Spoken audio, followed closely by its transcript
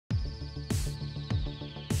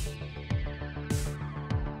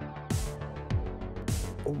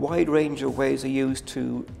A wide range of ways are used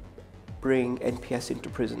to bring NPS into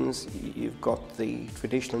prisons. You've got the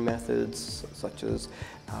traditional methods such as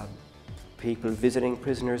people visiting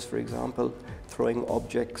prisoners, for example, throwing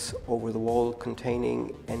objects over the wall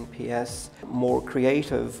containing NPS. More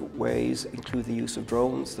creative ways include the use of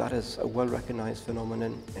drones. That is a well-recognised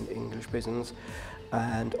phenomenon in English prisons.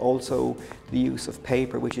 And also the use of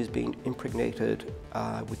paper which is being impregnated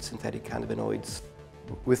with synthetic cannabinoids.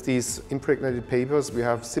 With these impregnated papers, we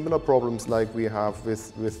have similar problems like we have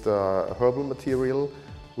with the herbal material,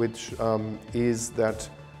 which is that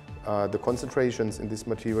the concentrations in this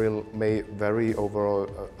material may vary over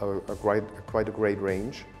quite a great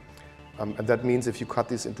range. And that means if you cut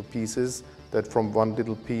this into pieces, that from one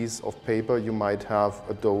little piece of paper you might have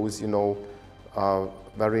a dose,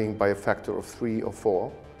 varying by a factor of 3 or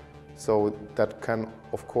 4. So that can,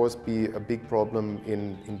 of course, be a big problem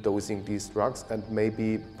in dosing these drugs and may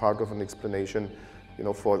be part of an explanation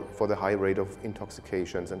for the high rate of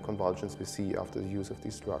intoxications and convulsions we see after the use of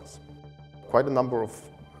these drugs. Quite a number of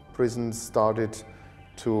prisons started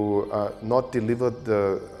to not deliver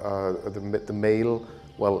the mail,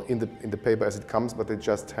 well, in the paper as it comes, but they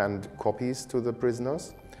just hand copies to the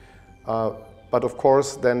prisoners. But of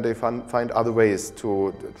course, then they find other ways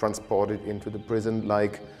to transport it into the prison,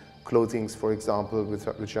 like clothings, for example,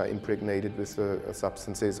 which are impregnated with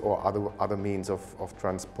substances or other means of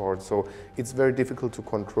transport. So it's very difficult to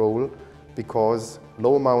control because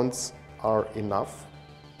low amounts are enough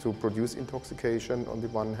to produce intoxication on the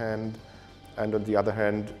one hand, and on the other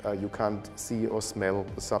hand, you can't see or smell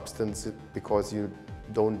the substance because you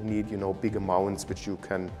don't need, big amounts which you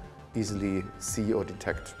can easily see or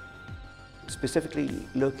detect. Specifically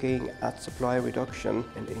looking at supply reduction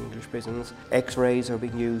in English prisons, X-rays are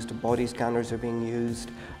being used, body scanners are being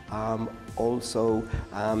used, also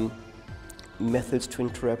methods to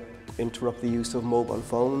interrupt the use of mobile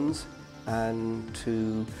phones and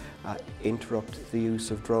to interrupt the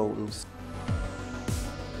use of drones.